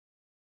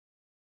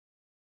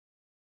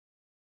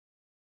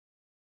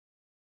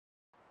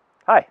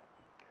Hi,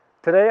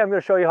 today I'm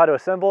going to show you how to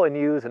assemble and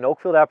use an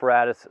Oakfield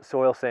Apparatus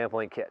soil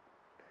sampling kit.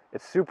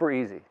 It's super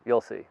easy, you'll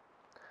see.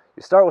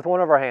 You start with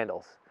one of our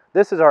handles.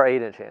 This is our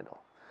 8-inch handle.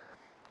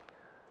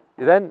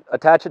 You then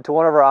attach it to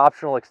one of our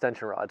optional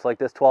extension rods, like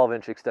this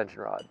 12-inch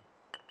extension rod.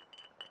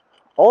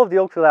 All of the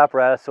Oakfield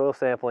Apparatus soil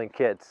sampling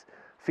kits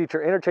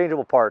feature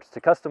interchangeable parts to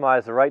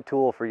customize the right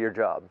tool for your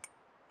job.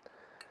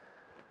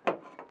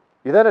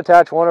 You then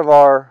attach one of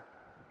our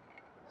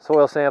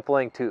soil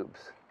sampling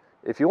tubes.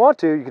 If you want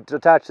to, you can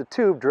attach the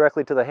tube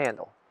directly to the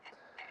handle.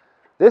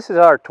 This is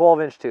our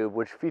 12-inch tube,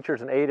 which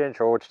features an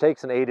 8-inch or which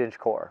takes an 8-inch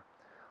core.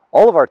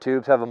 All of our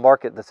tubes have a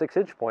mark at the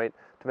 6-inch point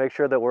to make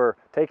sure that we're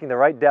taking the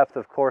right depth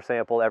of core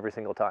sample every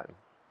single time.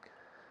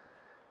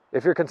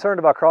 If you're concerned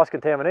about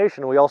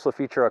cross-contamination, we also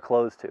feature a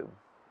closed tube.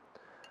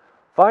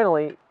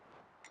 Finally,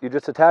 you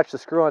just attach the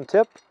screw-on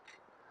tip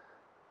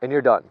and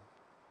you're done.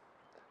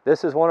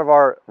 This is one of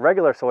our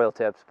regular soil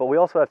tips, but we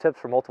also have tips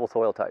for multiple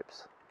soil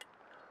types.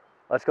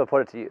 Let's go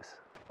put it to use.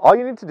 All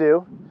you need to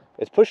do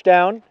is push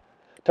down,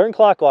 turn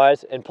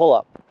clockwise, and pull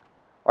up.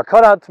 Our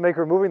cutouts make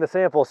removing the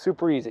sample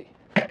super easy.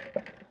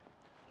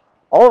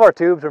 All of our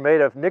tubes are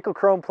made of nickel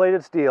chrome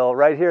plated steel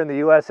right here in the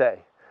USA.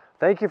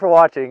 Thank you for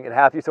watching and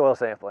happy soil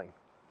sampling.